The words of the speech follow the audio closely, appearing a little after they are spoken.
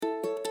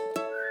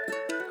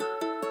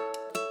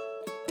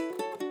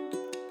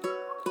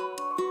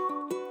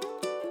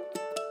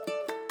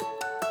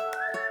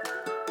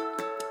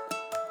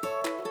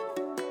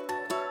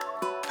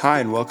Hi,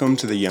 and welcome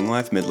to the Young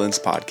Life Midlands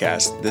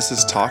podcast. This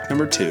is talk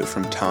number 2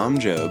 from Tom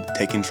Job,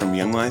 taken from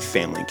Young Life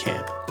Family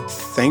Camp.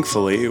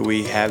 Thankfully,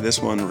 we have this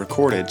one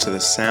recorded, so the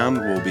sound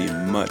will be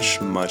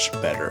much, much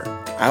better.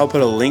 I'll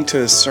put a link to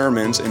his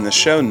sermons in the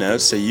show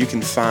notes so you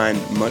can find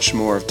much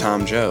more of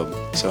Tom Job.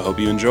 So I hope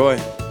you enjoy.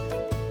 Y'all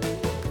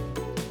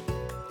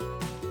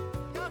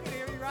can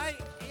hear me, right?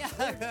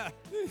 Yeah.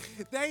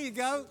 There you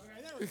go.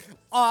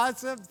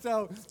 Awesome.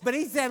 But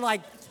he said,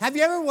 have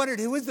you ever wondered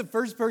who was the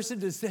first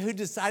person who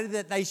decided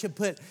that they should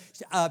put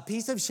a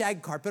piece of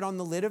shag carpet on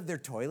the lid of their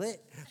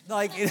toilet?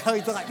 He's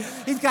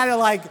kind of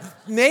like,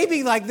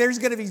 maybe there's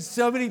going to be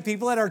so many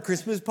people at our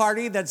Christmas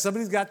party that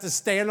somebody's got to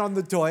stand on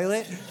the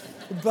toilet.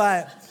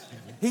 But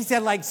he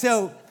said,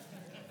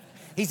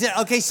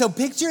 okay, so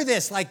picture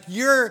this,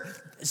 you're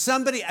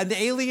somebody, an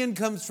alien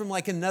comes from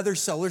another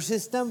solar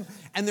system,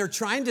 and they're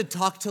trying to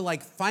talk to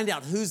find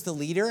out who's the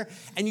leader,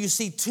 and you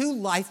see two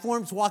life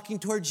forms walking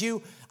towards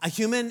you, a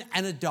human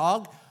and a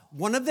dog.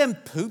 One of them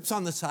poops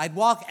on the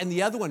sidewalk, and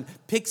the other one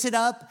picks it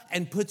up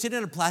and puts it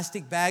in a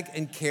plastic bag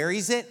and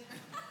carries it.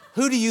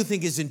 Who do you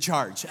think is in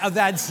charge of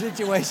that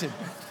situation?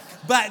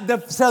 But the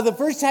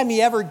first time he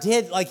ever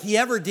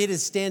did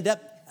his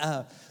stand-up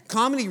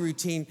comedy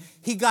routine,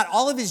 he got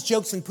all of his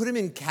jokes and put them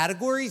in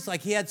categories.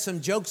 He had some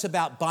jokes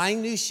about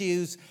buying new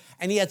shoes,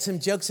 and he had some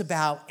jokes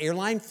about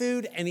airline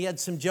food, and he had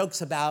some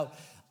jokes about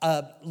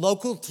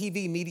local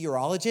TV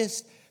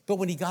meteorologist. But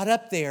when he got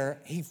up there,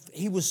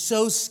 he was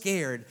so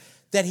scared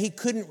that he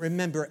couldn't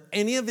remember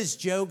any of his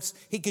jokes.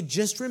 He could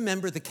just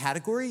remember the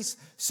categories.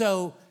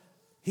 So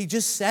he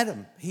just said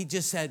them. He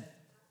just said,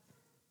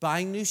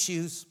 buying new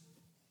shoes,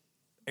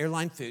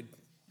 airline food,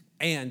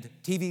 and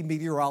TV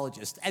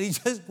meteorologist, and he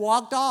just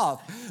walked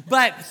off.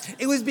 But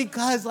it was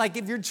because,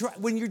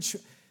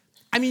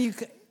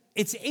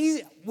 it's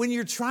easy when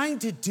you're trying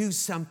to do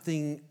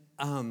something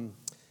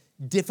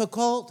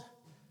difficult,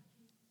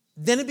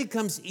 then it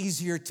becomes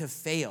easier to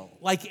fail.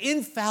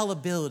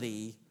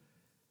 Infallibility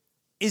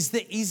is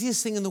the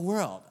easiest thing in the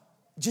world.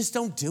 Just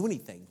don't do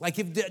anything.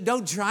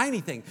 Don't try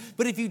anything.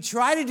 But if you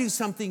try to do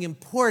something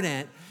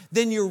important,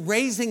 then you're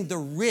raising the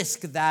risk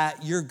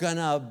that you're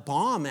gonna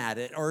bomb at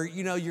it, or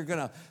you're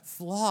gonna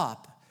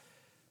flop.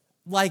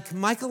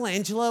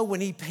 Michelangelo, when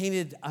he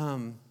painted,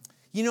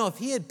 if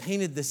he had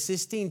painted the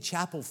Sistine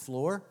Chapel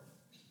floor,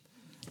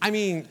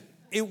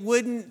 it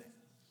wouldn't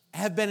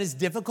have been as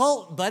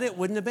difficult, but it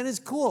wouldn't have been as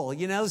cool,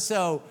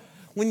 So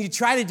when you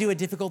try to do a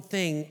difficult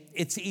thing,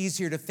 it's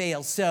easier to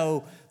fail.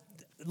 So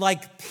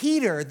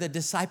Peter, the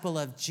disciple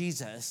of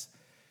Jesus,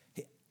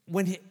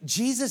 when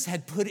Jesus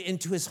had put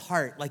into his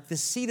heart, the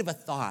seed of a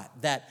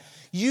thought that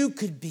you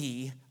could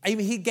be,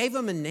 he gave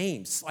him a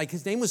name.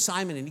 His name was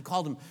Simon, and he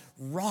called him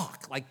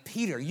Rock,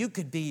 Peter. You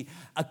could be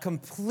a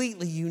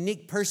completely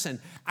unique person.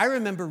 I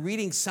remember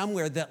reading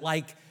somewhere that,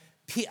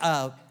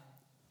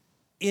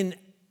 in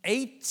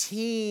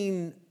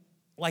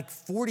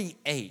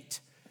 1848,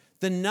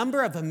 the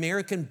number of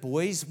American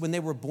boys when they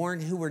were born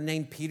who were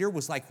named Peter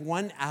was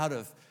 1 out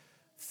of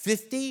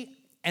 50,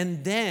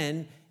 and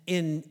then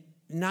in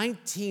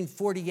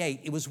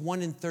 1948, it was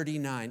 1 in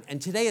 39.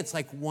 And today it's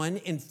 1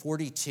 in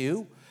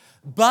 42.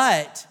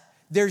 But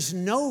there's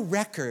no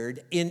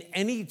record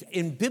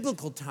in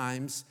biblical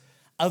times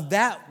of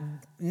that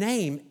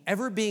name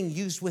ever being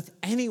used with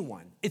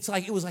anyone. It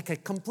was a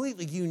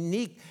completely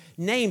unique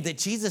name that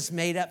Jesus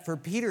made up for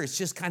Peter. It's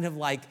just kind of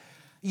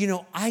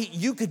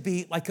you could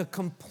be a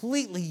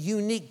completely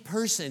unique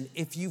person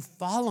if you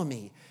follow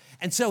me.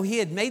 And so he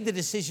had made the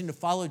decision to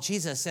follow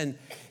Jesus, and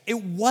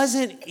it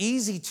wasn't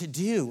easy to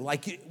do.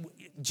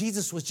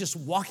 Jesus was just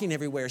walking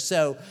everywhere.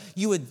 So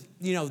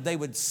they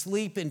would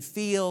sleep in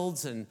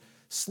fields and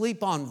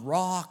sleep on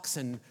rocks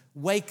and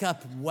wake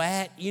up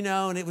wet,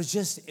 and it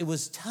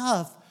was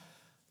tough.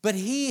 But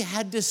he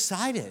had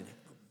decided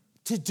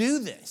to do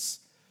this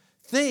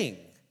thing.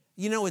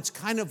 It's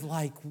kind of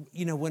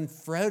when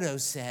Frodo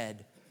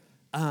said,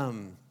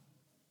 I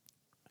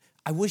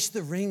wish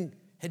the ring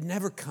had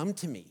never come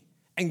to me.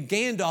 And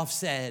Gandalf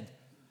said,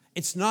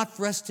 it's not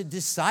for us to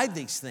decide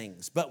these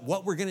things, but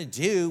what we're going to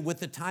do with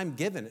the time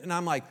given. And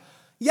I'm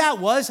yeah, it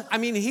was.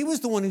 He was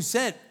the one who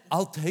said,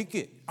 I'll take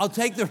it. I'll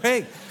take the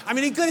ring.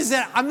 He could have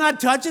said, I'm not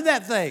touching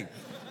that thing.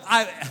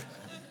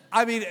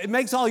 It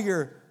makes all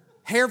your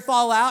hair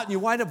fall out and you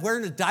wind up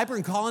wearing a diaper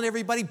and calling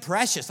everybody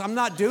precious. I'm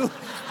not doing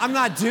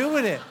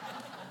it.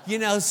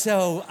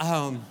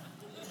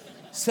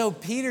 So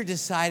Peter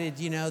decided,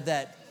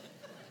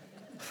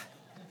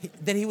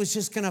 that he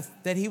was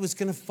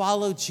gonna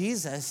follow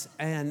Jesus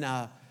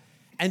and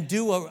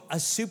do a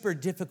super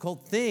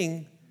difficult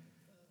thing.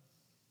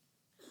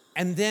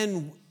 And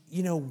then,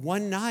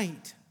 one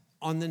night,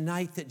 on the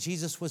night that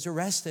Jesus was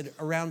arrested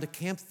around a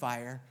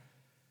campfire,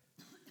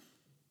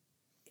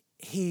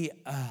 he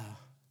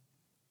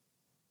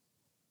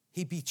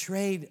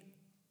betrayed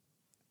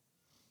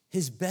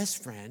his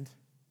best friend,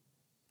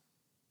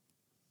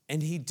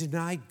 and he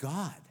denied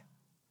God,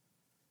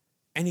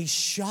 and he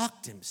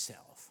shocked himself.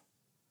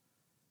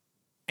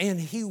 And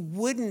he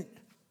wouldn't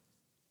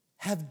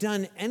have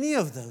done any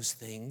of those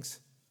things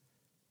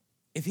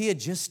if he had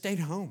just stayed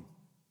home,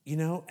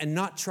 and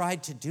not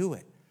tried to do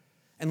it.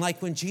 And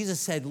like when Jesus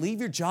said, leave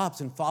your jobs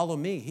and follow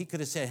me, he could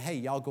have said, hey,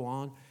 y'all go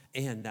on.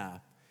 And,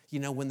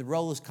 when the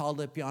roll is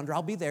called up yonder,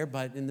 I'll be there.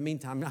 But in the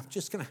meantime, I'm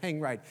just going to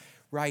hang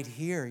right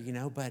here,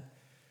 But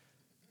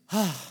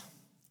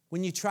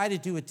when you try to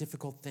do a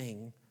difficult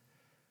thing,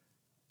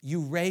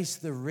 you raise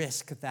the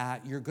risk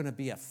that you're going to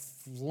be a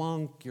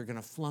flunk, you're going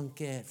to flunk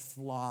it,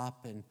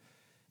 flop,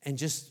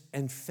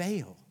 and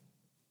fail.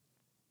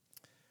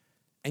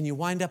 And you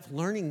wind up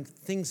learning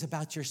things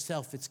about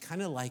yourself. It's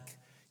kind of like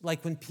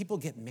when people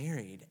get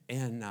married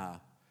and, and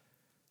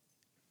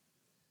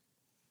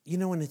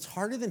it's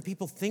harder than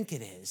people think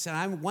it is.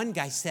 And one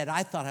guy said,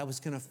 I thought I was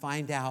going to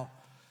find out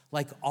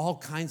like all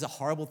kinds of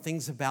horrible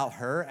things about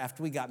her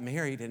after we got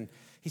married. And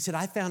he said,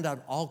 I found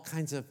out all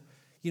kinds of,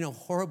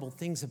 horrible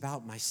things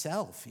about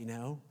myself,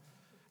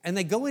 And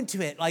they go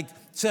into it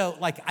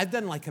I've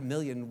done like a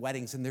million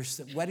weddings, and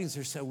weddings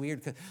are so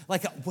weird.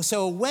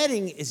 So a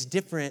wedding is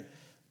different.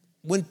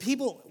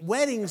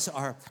 Weddings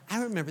are,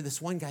 I remember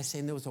this one guy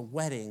saying there was a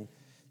wedding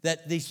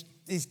that this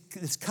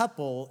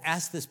couple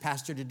asked this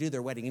pastor to do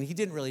their wedding, and he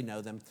didn't really know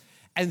them.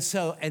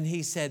 And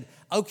he said,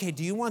 okay,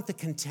 do you want the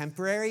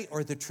contemporary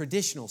or the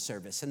traditional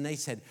service? And they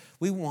said,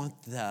 we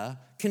want the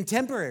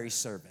contemporary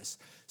service.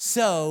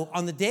 So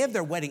on the day of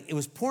their wedding, it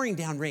was pouring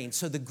down rain.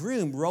 So the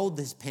groom rolled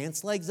his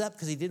pants legs up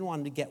because he didn't want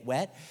him to get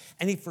wet,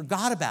 and he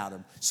forgot about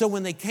him. So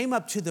when they came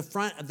up to the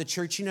front of the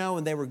church,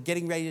 and they were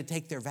getting ready to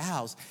take their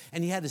vows,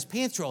 and he had his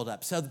pants rolled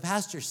up. So the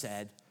pastor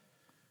said,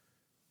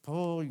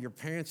 pull your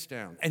pants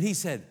down. And he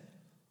said,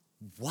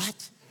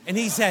 what? And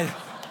he said,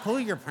 pull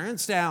your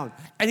pants down.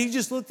 And he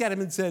just looked at him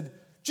and said,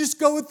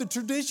 just go with the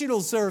traditional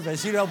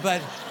service,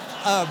 But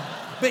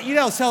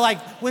so like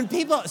when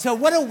people, so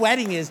what a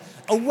wedding is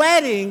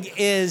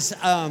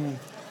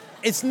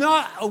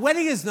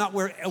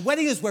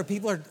where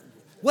people are,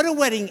 what a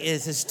wedding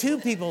is two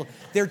people,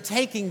 they're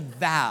taking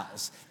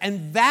vows.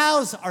 And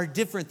vows are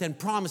different than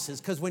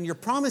promises, because when you're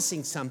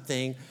promising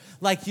something,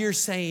 like you're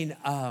saying,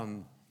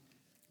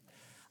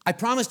 I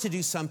promise to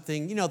do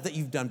something, that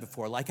you've done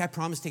before. Like I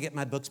promise to get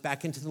my books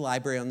back into the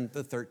library on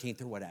the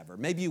 13th or whatever.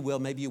 Maybe you will,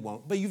 maybe you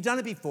won't. But you've done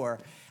it before,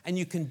 and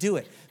you can do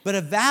it. But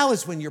a vow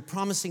is when you're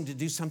promising to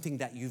do something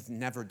that you've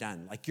never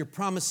done. Like you're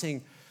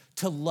promising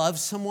to love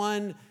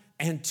someone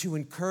and to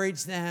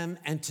encourage them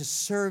and to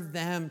serve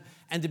them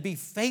and to be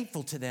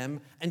faithful to them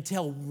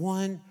until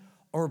one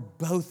or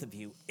both of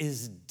you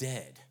is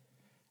dead.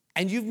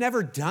 And you've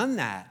never done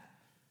that.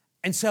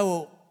 And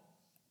so,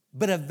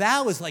 but a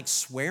vow is like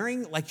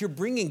swearing, like you're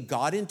bringing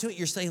God into it.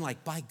 You're saying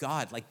like, by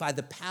God, like by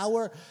the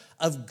power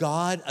of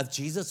God, of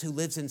Jesus who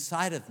lives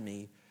inside of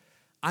me,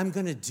 I'm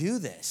going to do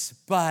this.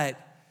 But,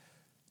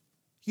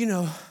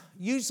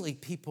 usually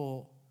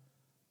people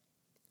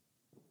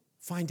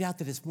find out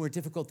that it's more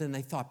difficult than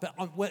they thought. But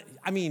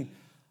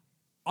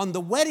on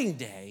the wedding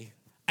day,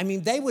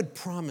 they would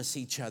promise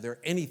each other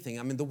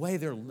anything. The way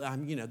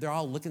they're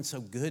all looking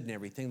so good and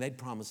everything, they'd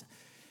promise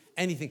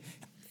anything.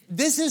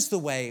 This is the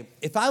way,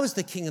 if I was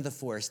the king of the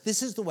forest,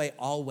 this is the way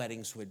all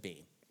weddings would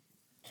be.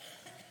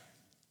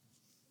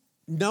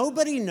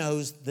 Nobody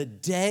knows the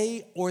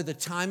day or the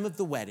time of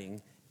the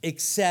wedding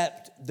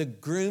except the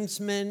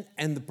groomsmen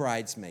and the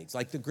bridesmaids.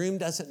 Like the groom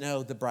doesn't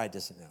know, the bride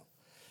doesn't know.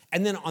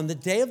 And then on the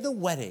day of the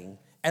wedding,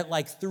 at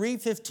like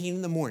 3:15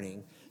 in the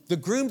morning, the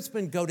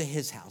groomsmen go to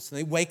his house and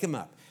they wake him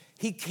up.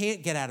 He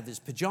can't get out of his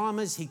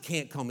pajamas. He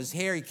can't comb his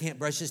hair. He can't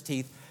brush his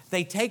teeth.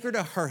 They take her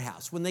to her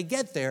house. When they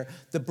get there,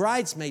 the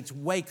bridesmaids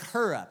wake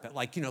her up at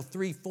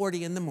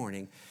 3:40 in the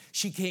morning.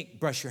 She can't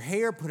brush her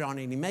hair, put on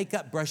any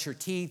makeup, brush her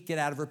teeth, get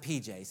out of her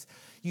PJs.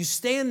 You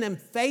stand them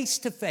face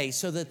to face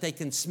so that they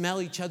can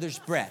smell each other's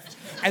breath.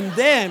 And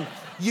then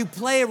you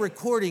play a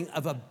recording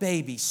of a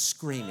baby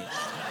screaming.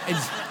 And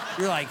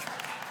you're like,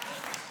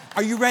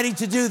 are you ready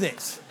to do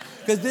this?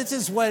 Because this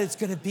is what it's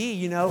going to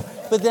be,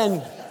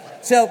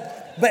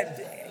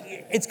 But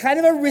it's kind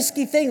of a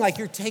risky thing. Like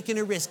you're taking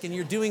a risk and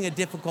you're doing a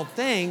difficult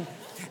thing.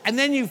 And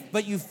then you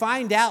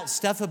find out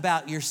stuff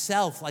about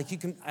yourself. Like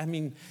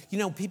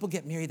people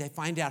get married, they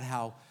find out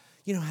how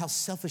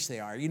selfish they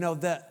are.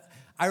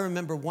 I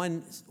remember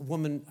one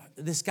woman,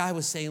 this guy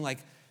was saying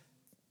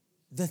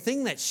the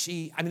thing that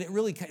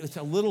it's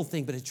a little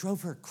thing, but it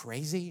drove her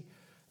crazy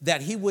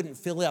that he wouldn't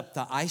fill up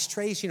the ice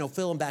trays,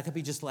 fill them back up.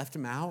 He just left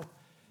them out.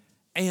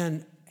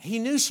 And he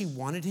knew she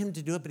wanted him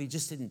to do it, but he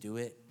just didn't do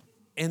it.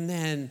 And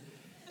then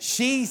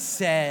she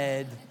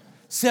said,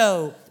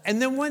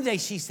 and then one day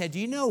she said,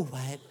 you know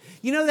what?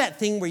 You know that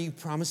thing where you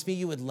promised me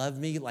you would love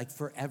me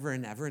forever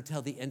and ever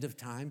until the end of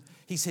time?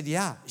 He said,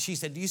 yeah. She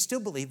said, do you still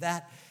believe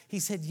that? He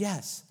said,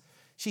 yes.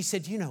 She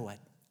said, you know what?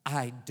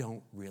 I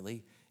don't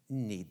really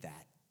need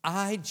that.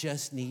 I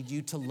just need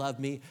you to love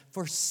me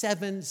for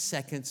 7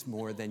 seconds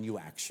more than you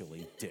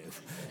actually do.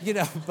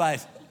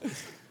 But,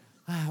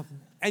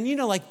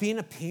 being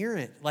a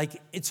parent,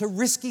 it's a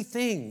risky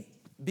thing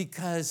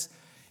because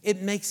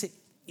it makes it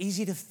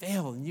easy to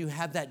fail. And you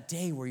have that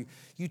day where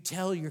you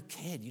tell your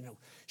kid,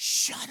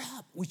 shut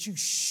up. Would you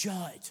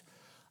shut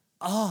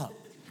up?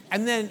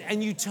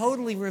 And you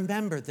totally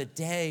remember the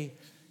day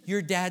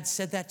Your dad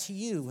said that to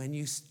you, and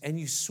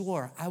you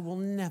swore, I will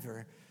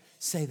never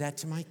say that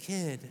to my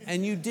kid.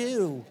 And you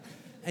do.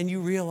 And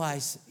you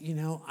realize,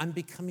 I'm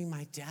becoming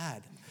my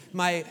dad.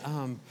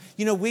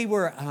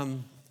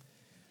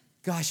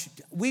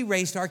 We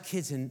raised our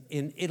kids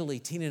in Italy.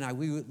 Tina and I,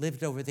 we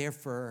lived over there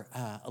for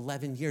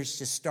 11 years,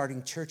 just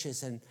starting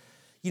churches. And,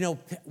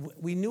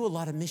 we knew a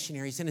lot of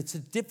missionaries, and it's a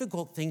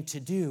difficult thing to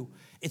do.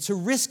 It's a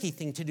risky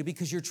thing to do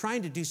because you're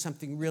trying to do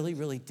something really,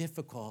 really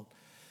difficult.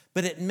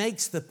 But it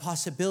makes the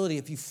possibility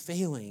of you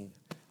failing,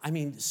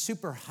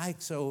 super high.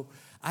 So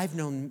I've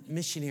known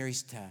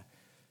missionaries to,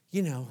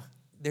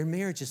 their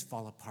marriages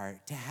fall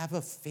apart, to have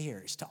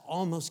affairs, to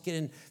almost get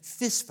in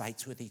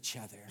fistfights with each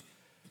other,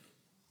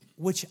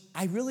 which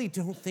I really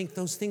don't think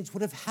those things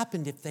would have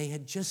happened if they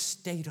had just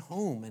stayed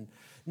home and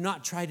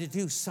not tried to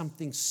do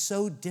something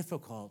so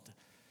difficult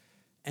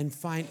and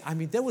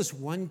there was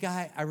one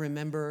guy I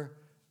remember,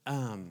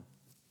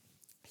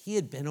 he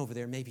had been over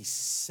there maybe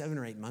 7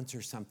 or 8 months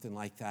or something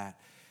like that.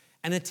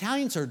 And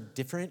Italians are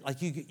different. Like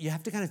you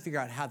have to kind of figure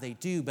out how they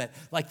do, but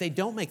like they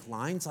don't make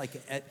lines like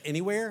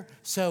anywhere.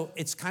 So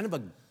it's kind of a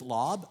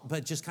blob,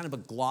 but just kind of a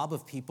glob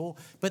of people.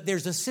 But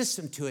there's a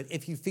system to it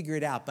if you figure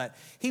it out. But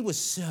he was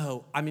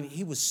so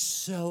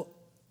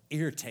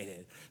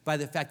irritated by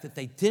the fact that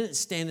they didn't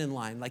stand in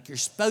line like you're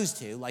supposed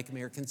to, like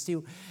Americans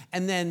do. He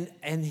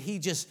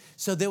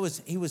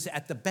was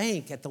at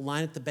the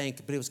line at the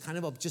bank, but it was kind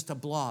of just a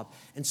blob.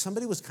 And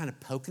somebody was kind of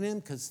poking him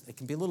because it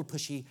can be a little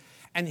pushy.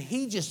 And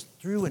he just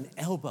threw an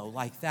elbow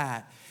like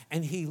that.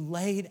 And he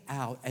laid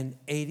out an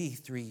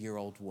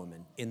 83-year-old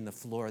woman in the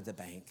floor of the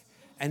bank.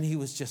 And he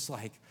was just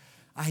like,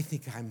 I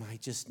think I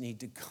might just need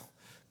to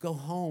go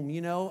home,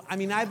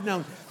 I've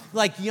known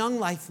like young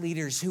life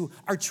leaders who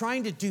are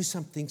trying to do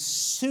something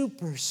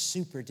super,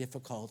 super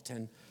difficult.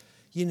 And,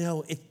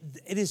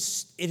 it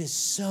is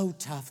so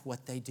tough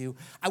what they do.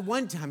 At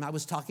one time, I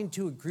was talking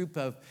to a group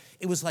of,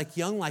 it was like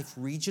Young Life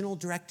regional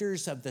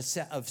directors of the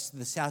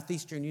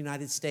southeastern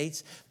United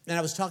States. And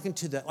I was talking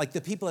to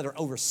the people that are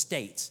over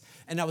states.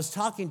 And I was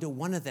talking to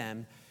one of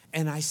them,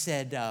 and I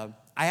said,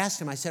 I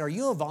asked him, are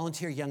you a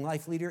volunteer Young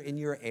Life leader in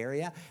your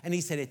area? And he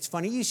said, it's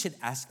funny you should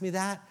ask me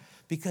that,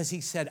 because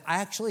he said, I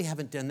actually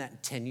haven't done that in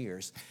 10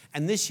 years.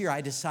 And this year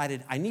I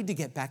decided I need to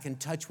get back in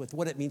touch with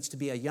what it means to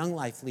be a Young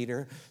Life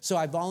leader. So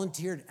I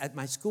volunteered at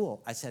my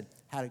school. I said,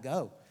 how'd it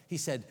go? He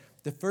said,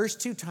 the first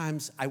 2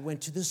 times I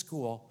went to the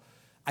school,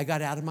 I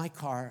got out of my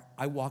car,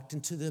 I walked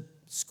into the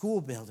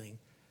school building,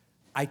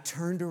 I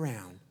turned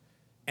around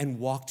and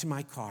walked to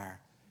my car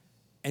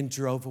and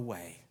drove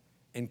away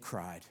and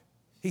cried.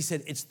 He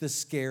said, it's the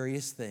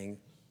scariest thing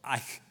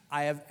I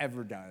have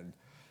ever done.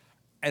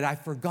 And I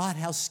forgot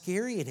how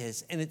scary it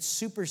is. And it's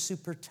super,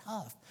 super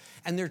tough.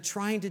 And they're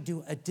trying to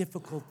do a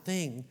difficult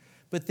thing.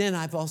 But then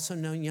I've also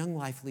known young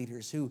life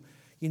leaders who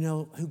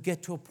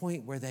get to a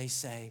point where they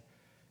say,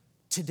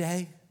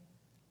 today,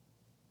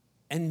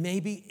 and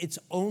maybe it's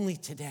only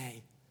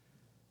today,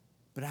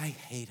 but I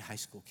hate high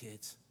school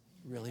kids,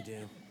 really do.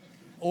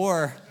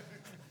 Or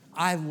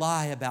I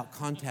lie about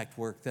contact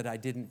work that I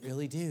didn't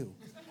really do.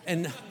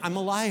 And I'm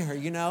a liar,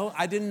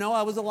 I didn't know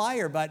I was a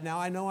liar, but now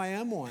I know I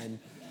am one.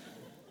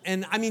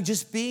 And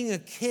just being a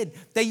kid,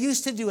 they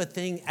used to do a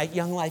thing at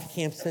Young Life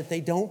camps that they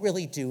don't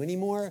really do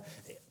anymore,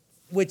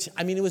 which,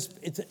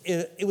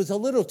 it was a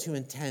little too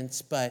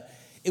intense, but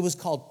it was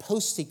called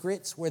Post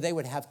Secrets, where they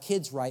would have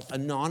kids write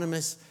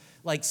anonymous,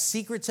 like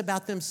secrets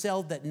about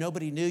themselves that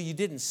nobody knew. You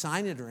didn't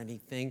sign it or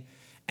anything.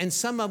 And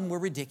some of them were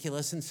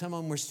ridiculous, and some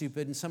of them were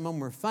stupid, and some of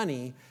them were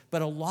funny,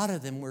 but a lot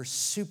of them were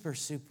super,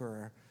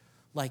 super,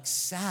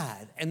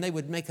 sad. And they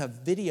would make a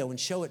video and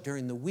show it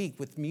during the week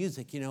with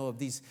music, of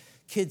these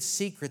kids'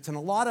 secrets. And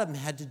a lot of them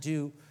had to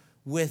do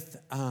with,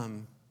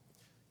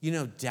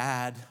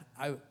 dad.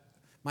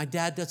 My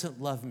dad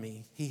doesn't love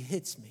me. He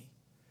hits me.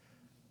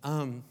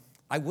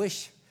 I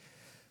wish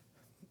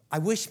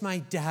my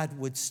dad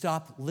would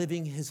stop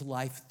living his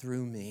life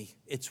through me.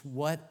 It's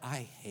what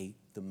I hate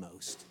the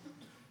most.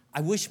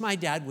 I wish my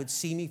dad would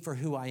see me for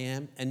who I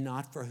am and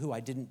not for who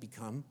I didn't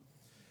become.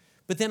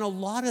 But then a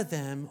lot of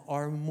them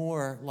are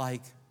more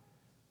like,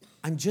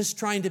 I'm just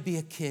trying to be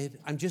a kid.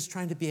 I'm just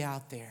trying to be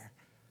out there.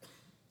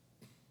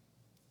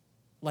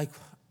 Like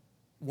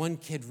one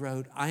kid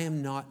wrote, I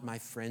am not my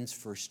friend's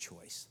first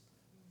choice.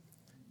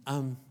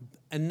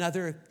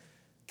 Another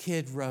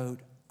kid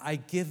wrote, I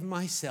give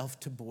myself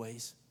to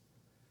boys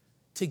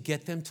to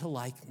get them to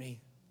like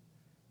me,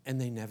 and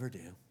they never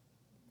do.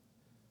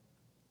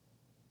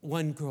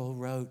 One girl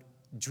wrote,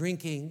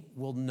 drinking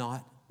will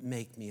not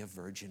make me a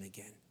virgin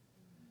again.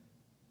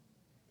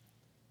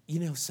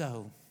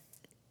 So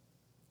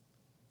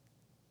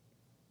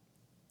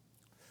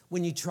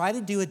when you try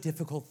to do a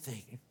difficult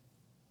thing,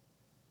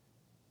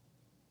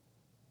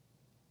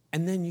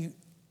 and then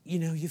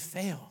you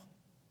fail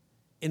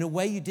in a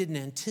way you didn't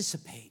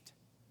anticipate.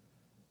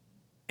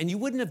 And you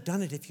wouldn't have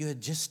done it if you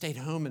had just stayed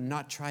home and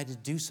not tried to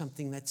do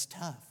something that's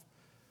tough.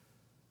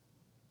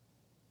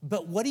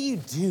 But what do you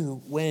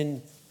do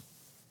when,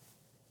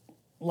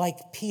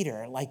 like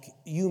Peter,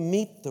 you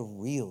meet the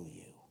real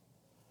you?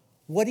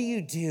 What do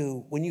you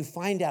do when you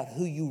find out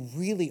who you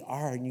really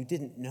are and you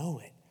didn't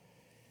know it?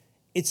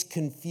 It's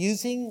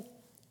confusing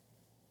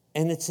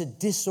and it's a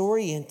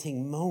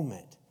disorienting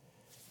moment.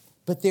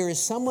 But there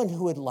is someone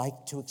who would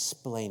like to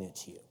explain it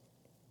to you.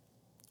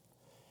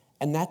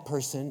 And that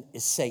person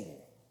is Satan.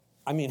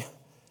 I mean,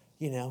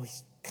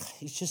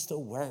 he's just the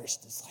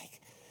worst. It's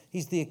like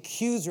he's the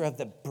accuser of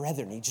the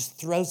brethren. He just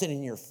throws it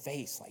in your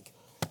face. Like,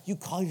 you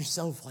call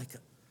yourself like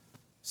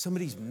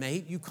somebody's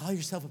mate. You call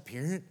yourself a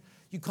parent.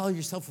 You call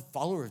yourself a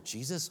follower of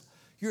Jesus.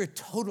 You're a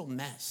total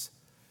mess.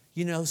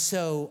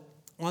 So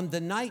on the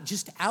night,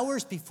 just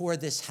hours before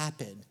this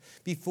happened,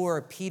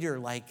 before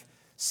Peter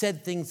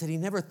said things that he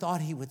never thought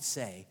he would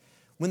say,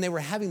 when they were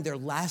having their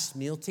last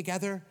meal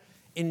together,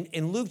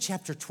 in Luke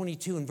chapter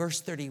 22 and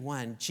verse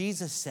 31,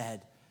 Jesus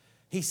said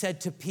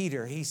to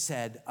Peter,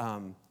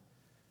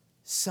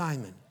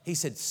 Simon. He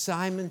said,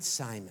 Simon,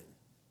 Simon.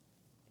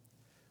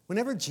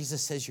 Whenever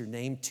Jesus says your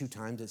name 2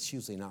 times, it's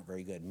usually not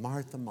very good.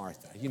 Martha,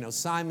 Martha,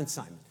 Simon,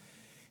 Simon.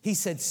 He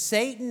said,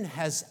 Satan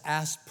has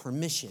asked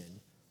permission.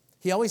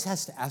 He always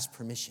has to ask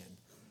permission.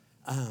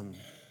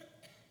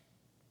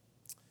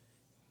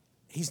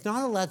 He's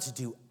not allowed to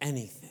do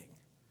anything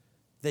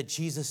that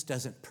Jesus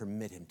doesn't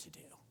permit him to do.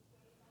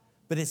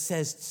 But it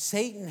says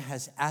Satan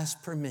has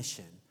asked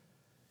permission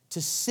to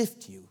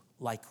sift you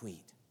like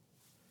wheat.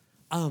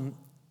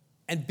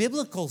 And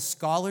biblical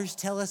scholars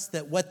tell us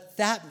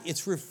that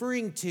it's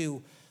referring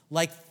to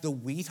like the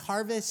wheat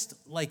harvest,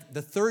 like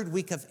the 3rd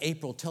week of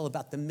April till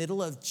about the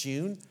middle of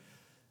June,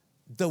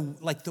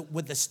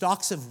 with the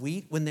stalks of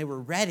wheat, when they were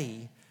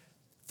ready,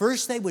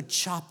 first they would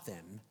chop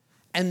them,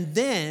 and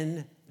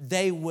then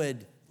they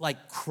would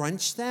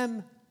crunch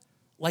them,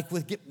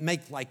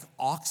 make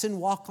oxen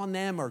walk on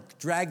them or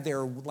drag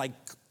their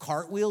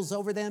cartwheels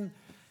over them,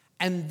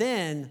 and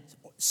then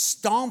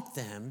stomp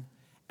them,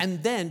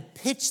 and then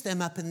pitch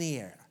them up in the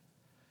air.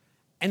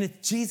 And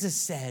Jesus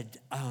said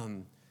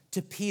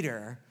to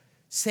Peter,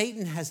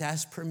 Satan has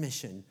asked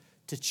permission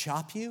to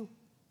chop you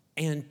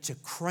and to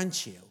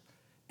crunch you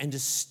and to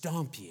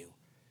stomp you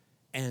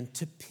and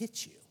to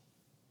pitch you.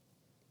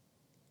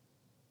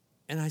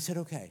 And I said,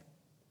 okay.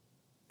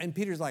 And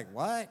Peter's like,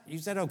 what? You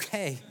said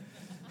okay.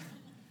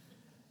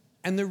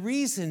 And the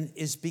reason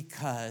is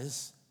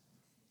because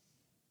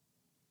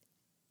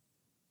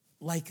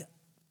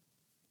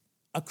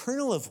a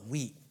kernel of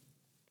wheat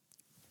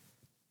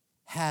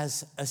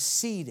has a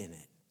seed in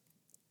it.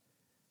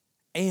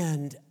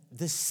 And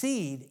the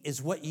seed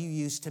is what you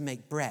use to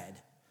make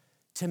bread,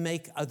 to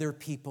make other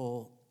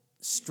people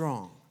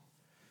strong.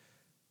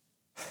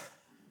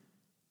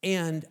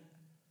 And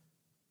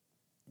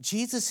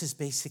Jesus is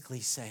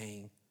basically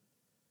saying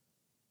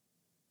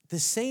the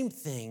same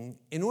thing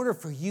in order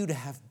for you to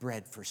have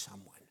bread for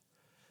someone,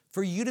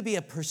 for you to be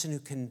a person who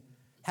can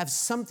have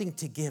something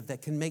to give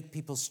that can make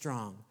people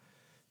strong.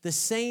 The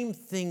same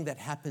thing that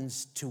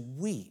happens to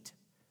wheat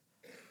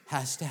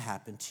has to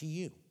happen to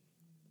you.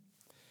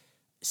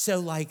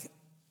 So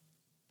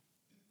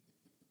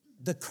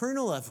the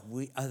kernel of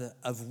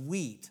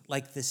wheat,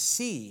 like the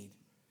seed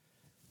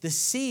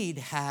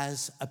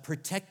has a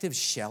protective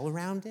shell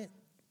around it.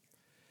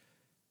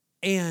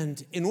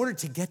 And in order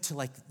to get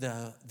to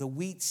the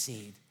wheat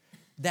seed,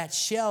 that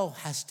shell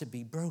has to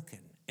be broken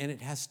and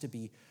it has to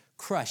be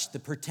crushed, the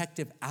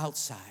protective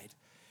outside.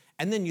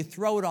 And then you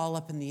throw it all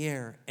up in the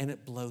air and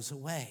it blows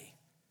away.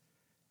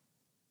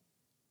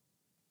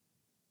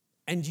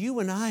 And you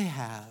and I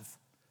have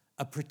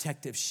a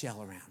protective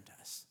shell around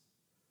us.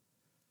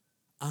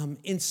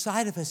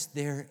 Inside of us,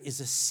 there is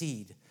a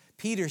seed.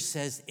 Peter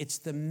says it's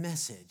the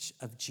message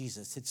of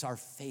Jesus. It's our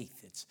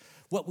faith. It's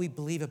what we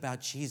believe about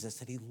Jesus,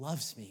 that he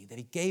loves me, that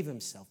he gave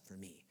himself for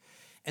me.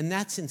 And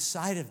that's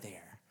inside of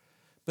there.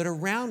 But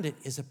around it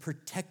is a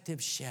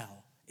protective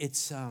shell.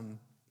 It's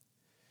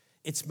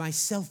my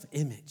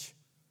self-image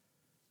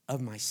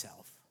of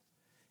myself.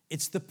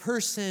 It's the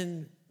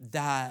person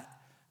that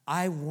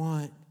I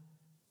want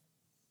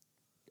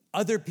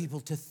other people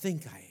to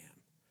think I am.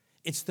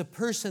 It's the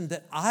person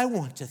that I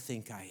want to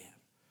think I am.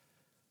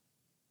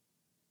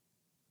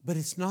 But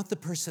it's not the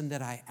person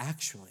that I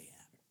actually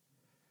am.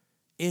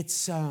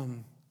 It's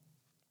my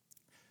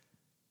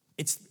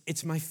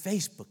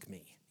Facebook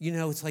me.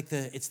 It's like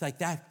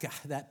that guy,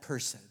 that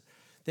person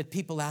that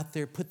people out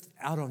there put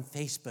out on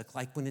Facebook,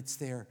 like when it's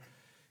their,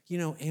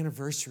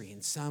 anniversary,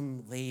 and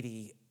some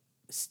lady,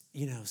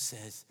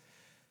 says,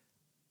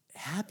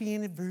 "Happy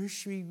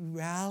anniversary,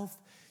 Ralph.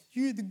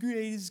 You're the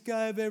greatest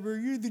guy I've ever.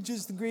 You're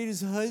just the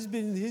greatest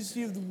husband in the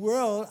history of the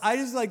world. I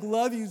just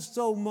love you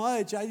so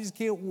much. I just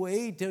can't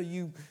wait till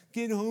you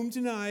get home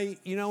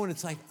tonight." And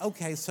it's like,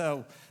 okay,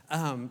 so,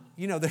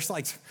 there's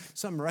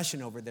some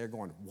Russian over there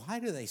going, why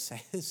do they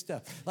say this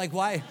stuff?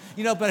 Why?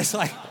 But it's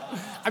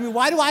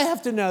why do I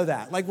have to know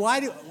that?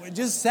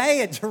 Just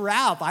say it to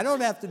Ralph. I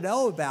don't have to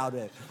know about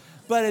it.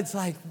 But it's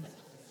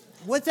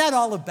what's that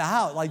all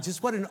about?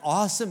 Just what an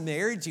awesome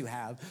marriage you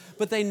have.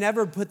 But they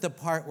never put the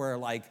part where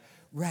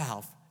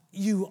Ralph,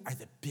 you are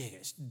the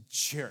biggest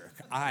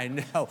jerk. I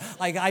know.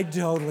 Like, I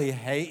totally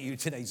hate you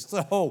today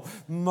so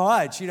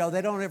much. They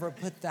don't ever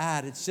put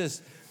that. It's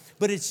just,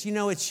 but it's,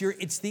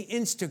 it's the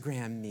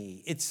Instagram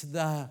me. It's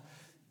the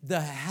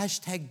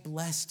hashtag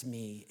blessed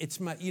me. It's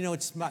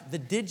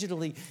the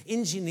digitally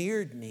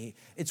engineered me.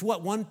 It's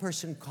what one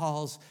person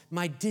calls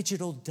my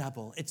digital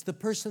double. It's the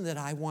person that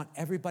I want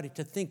everybody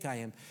to think I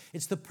am.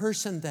 It's the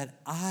person that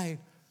I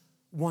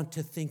want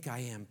to think I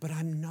am, but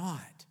I'm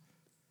not.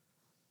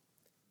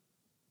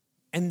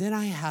 And then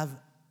I have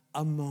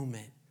a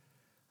moment,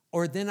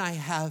 or then I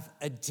have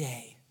a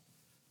day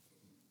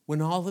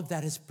when all of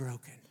that is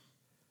broken.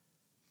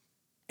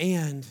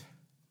 And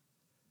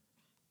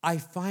I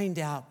find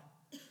out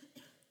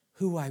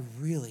who I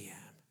really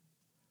am.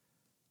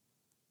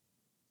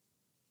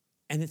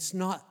 And it's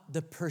not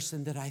the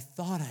person that I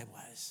thought I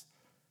was.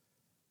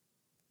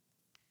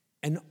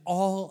 And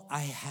all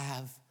I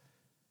have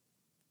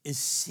is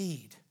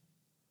seed.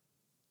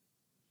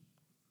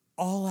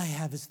 All I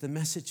have is the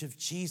message of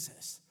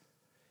Jesus.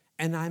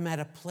 And I'm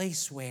at a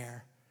place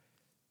where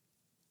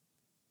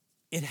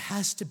it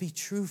has to be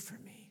true for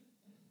me.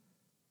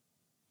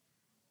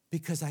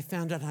 Because I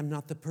found out I'm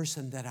not the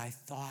person that I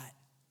thought.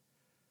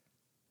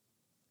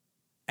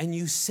 And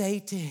you say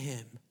to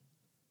him,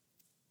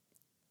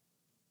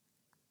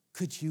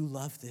 could you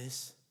love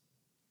this?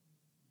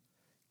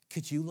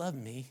 Could you love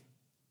me?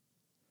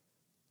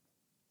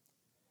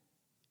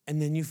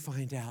 And then you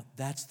find out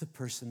that's the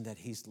person that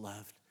he's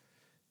loved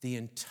the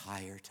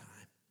entire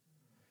time.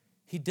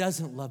 He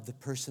doesn't love the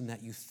person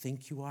that you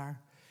think you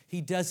are.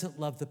 He doesn't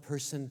love the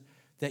person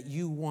that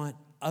you want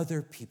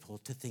other people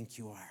to think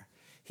you are.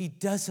 He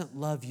doesn't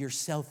love your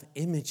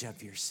self-image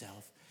of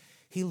yourself.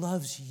 He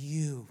loves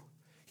you.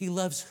 He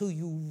loves who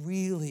you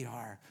really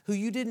are, who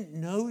you didn't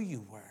know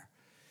you were.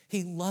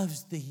 He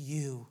loves the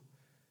you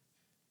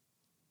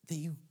that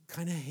you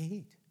kind of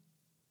hate.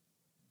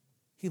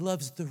 He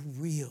loves the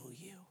real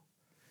you.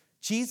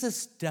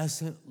 Jesus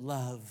doesn't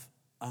love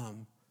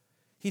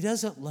He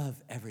doesn't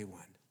love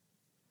everyone.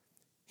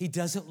 He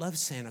doesn't love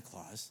Santa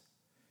Claus.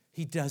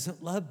 He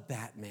doesn't love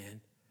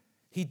Batman.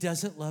 He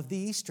doesn't love the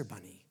Easter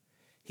Bunny.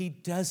 He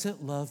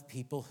doesn't love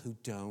people who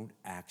don't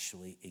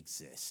actually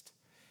exist.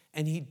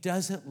 And he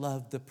doesn't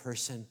love the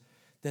person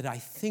that I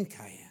think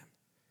I am.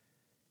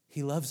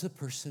 He loves the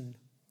person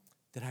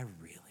that I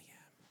really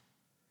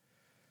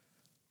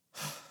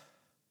am.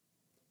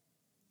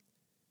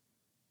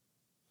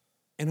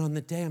 And on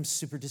the day I'm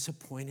super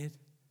disappointed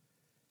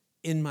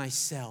in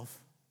myself,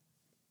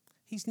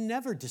 he's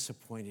never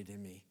disappointed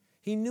in me.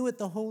 He knew it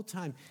the whole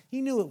time.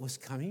 He knew it was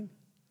coming.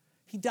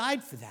 He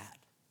died for that.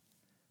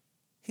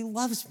 He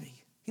loves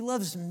me. He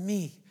loves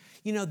me.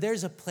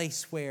 There's a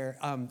place where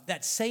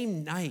that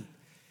same night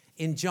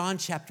in John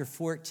chapter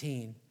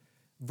 14,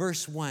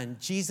 verse 1,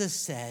 Jesus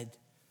said,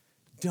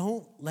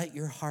 don't let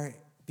your heart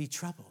be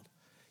troubled.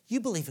 You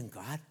believe in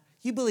God.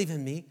 You believe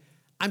in me.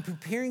 I'm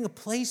preparing a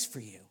place for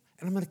you,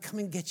 and I'm going to come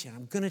and get you, and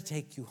I'm going to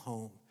take you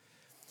home.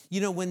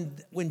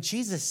 When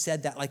Jesus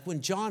said that, like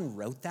when John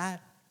wrote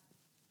that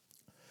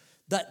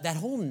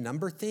whole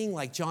number thing,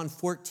 like John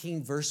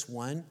 14, verse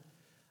 1,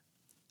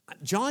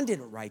 John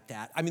didn't write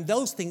that. I mean,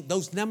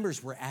 those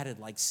numbers were added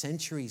like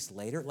centuries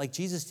later. Like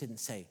Jesus didn't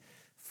say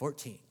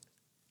 14,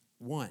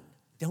 1,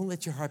 don't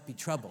let your heart be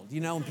troubled.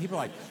 And people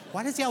are like,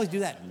 why does he always do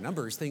that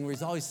numbers thing where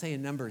he's always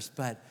saying numbers?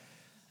 But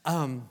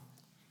I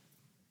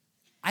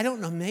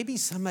don't know, maybe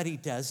somebody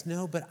does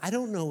know, but I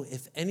don't know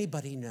if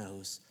anybody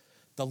knows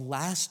the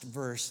last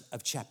verse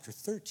of chapter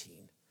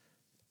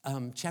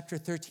 13. Chapter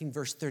 13,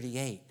 verse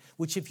 38,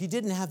 which if you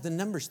didn't have the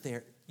numbers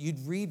there,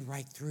 you'd read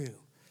right through.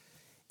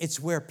 It's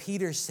where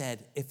Peter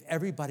said, if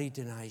everybody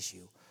denies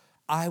you,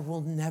 I will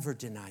never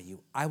deny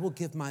you. I will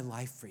give my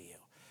life for you.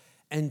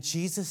 And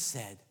Jesus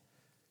said,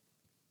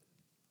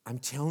 I'm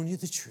telling you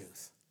the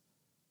truth.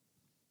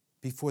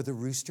 Before the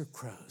rooster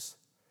crows,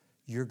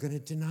 you're going to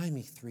deny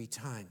me 3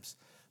 times,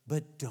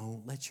 but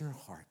don't let your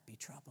heart be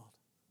troubled.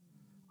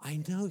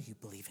 I know you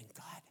believe in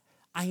God.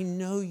 I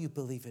know you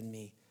believe in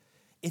me.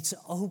 It's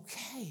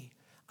okay.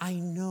 I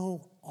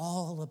know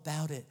all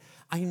about it.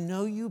 I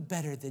know you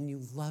better than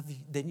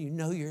you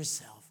know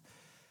yourself.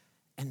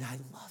 And I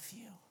love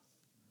you.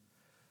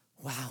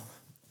 Wow.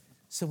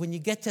 So when you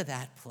get to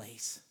that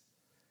place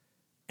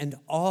and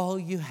all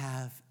you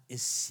have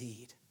is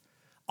seed,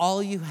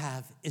 all you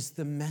have is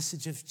the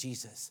message of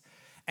Jesus,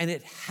 and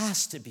it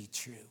has to be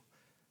true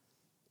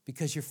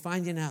because you're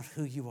finding out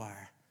who you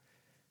are,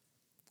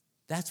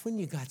 that's when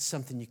you got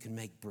something you can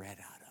make bread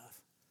out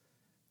of.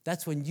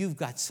 That's when you've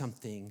got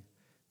something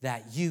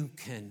that you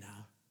can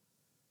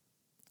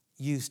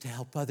use to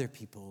help other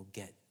people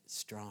get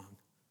strong.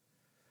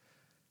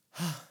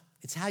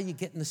 It's how you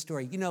get in the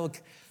story.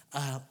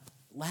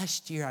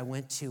 Last year I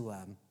went to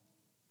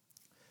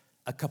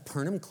a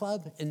Capernaum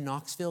club in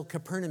Knoxville.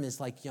 Capernaum is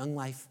like Young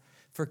Life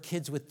for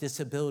kids with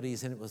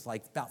disabilities, and it was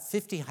like about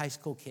 50 high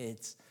school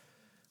kids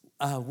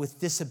with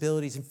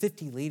disabilities and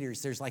 50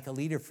 leaders. There's like a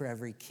leader for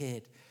every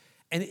kid.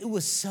 And it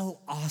was so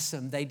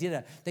awesome. The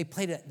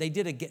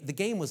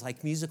game was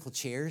like musical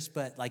chairs,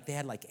 but like they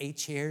had like 8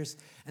 chairs,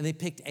 and they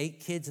picked 8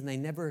 kids, and they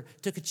never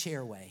took a chair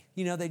away.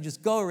 You know, they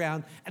just go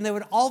around, and they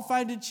would all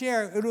find a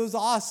chair. It was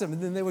awesome.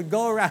 And then they would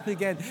go around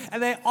again,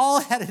 and they all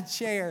had a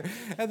chair,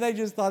 and they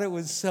just thought it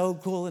was so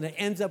cool. And it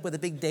ends up with a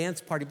big dance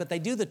party, but they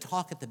do the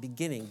talk at the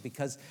beginning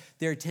because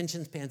their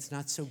attention span's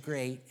not so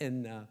great.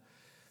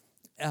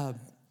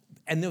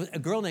 And there was a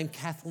girl named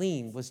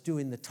Kathleen was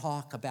doing the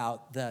talk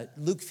about the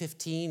Luke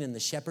 15 and the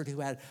shepherd who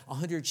had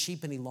 100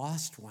 sheep and he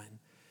lost one.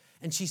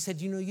 And she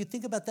said, you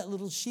think about that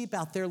little sheep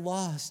out there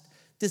lost.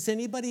 Does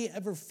anybody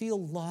ever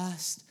feel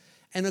lost?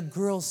 And a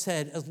girl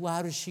said as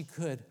loud as she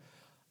could,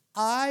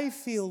 I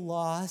feel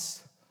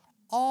lost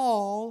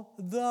all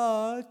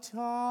the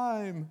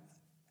time.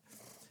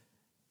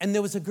 And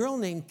there was a girl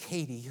named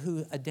Katie,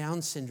 a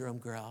Down syndrome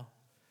girl,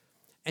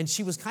 and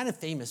she was kind of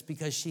famous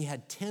because she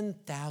had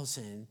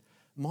 10,000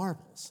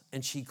 marbles,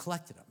 and she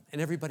collected them,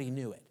 and everybody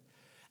knew it.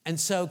 And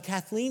so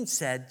Kathleen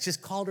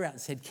just called her out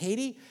and said,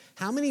 Katie,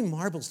 how many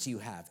marbles do you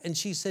have? And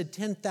she said,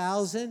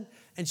 10,000.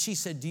 And she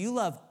said, do you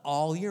love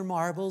all your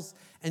marbles?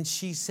 And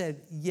she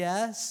said,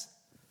 yes.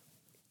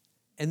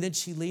 And then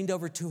she leaned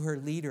over to her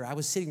leader. I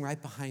was sitting right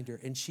behind her,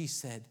 and she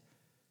said,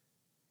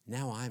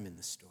 now I'm in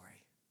the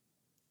story.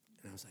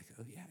 And I was like,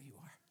 oh, yeah, you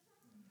are.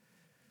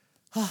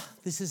 Oh,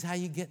 this is how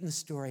you get in the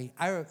story.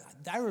 I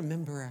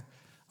remember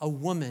a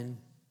woman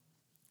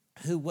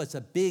who was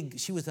a big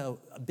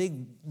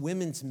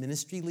women's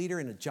ministry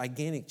leader in a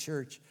gigantic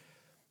church.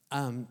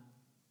 I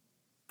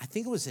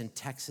think it was in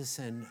Texas,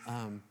 and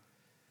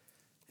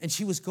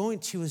she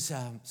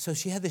so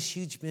she had this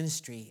huge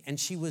ministry, and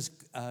she was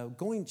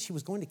going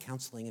to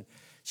counseling, and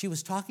she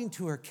was talking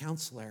to her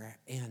counselor,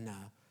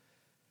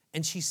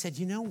 and she said,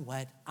 you know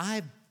what,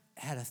 I've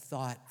had a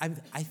thought,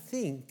 I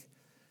think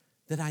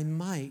that I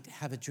might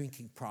have a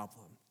drinking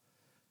problem.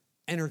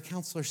 And her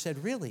counselor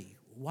said, really?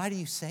 Why do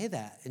you say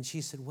that? And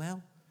she said,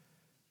 well,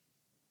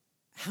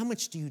 how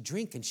much do you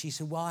drink? And she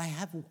said, well, I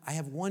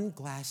have 1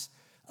 glass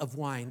of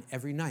wine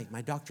every night.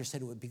 My doctor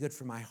said it would be good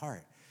for my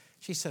heart.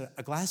 She said,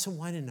 a glass of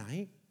wine a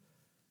night?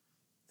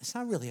 That's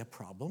not really a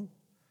problem.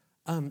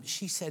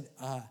 She said,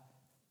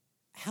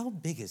 how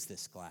big is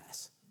this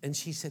glass? And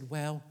she said,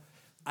 well,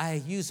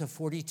 I use a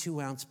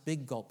 42-ounce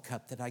big gulp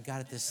cup that I got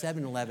at the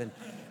 7-Eleven.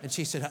 And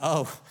she said,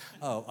 oh,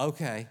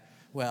 okay.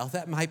 Well,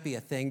 that might be a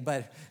thing,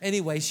 but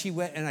anyway, she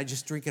went, and I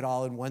just drink it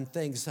all in one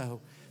thing.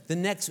 So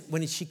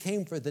when she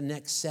came for the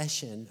next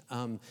session,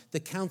 the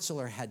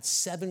counselor had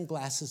 7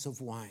 glasses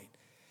of wine.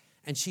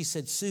 And she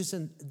said,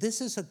 Susan,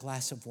 this is a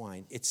glass of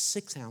wine. It's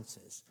 6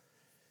 ounces.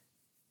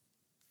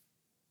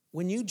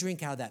 When you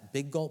drink out of that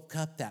big gulp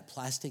cup, that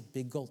plastic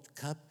big gulp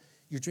cup,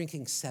 you're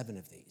drinking 7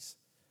 of these.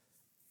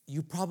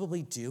 You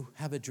probably do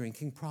have a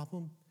drinking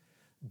problem,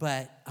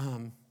 but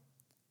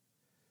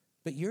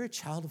you're a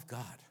child of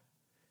God.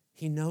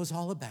 He knows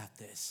all about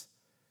this.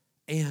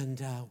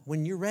 And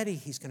when you're ready,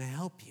 he's going to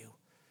help you.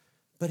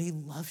 But he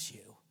loves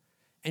you.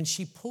 And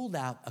she pulled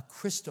out a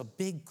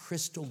big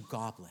crystal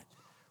goblet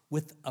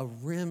with a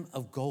rim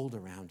of gold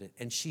around it.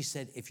 And she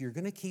said, if you're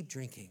going to keep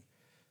drinking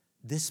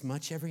this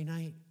much every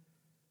night,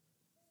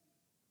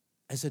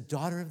 as a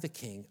daughter of the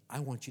king,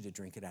 I want you to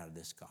drink it out of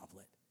this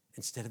goblet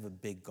instead of a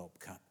big gulp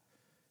cup.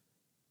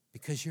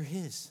 Because you're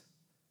his.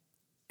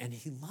 And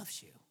he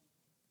loves you.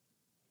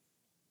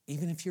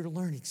 Even if you're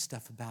learning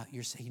stuff about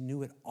yourself, he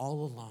knew it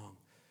all along.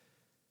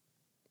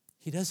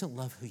 He doesn't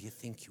love who you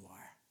think you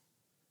are.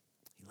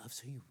 He loves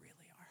who you really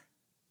are.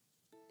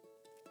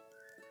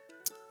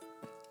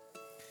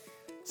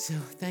 So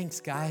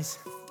thanks, guys.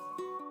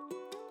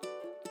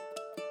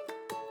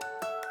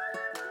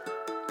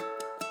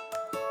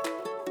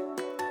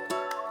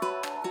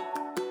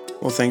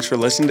 Well, thanks for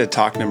listening to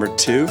talk number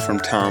 2 from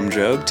Tom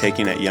Job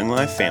taking at Young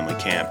Life Family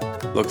Camp.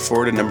 Look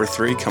forward to number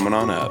 3 coming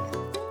on up.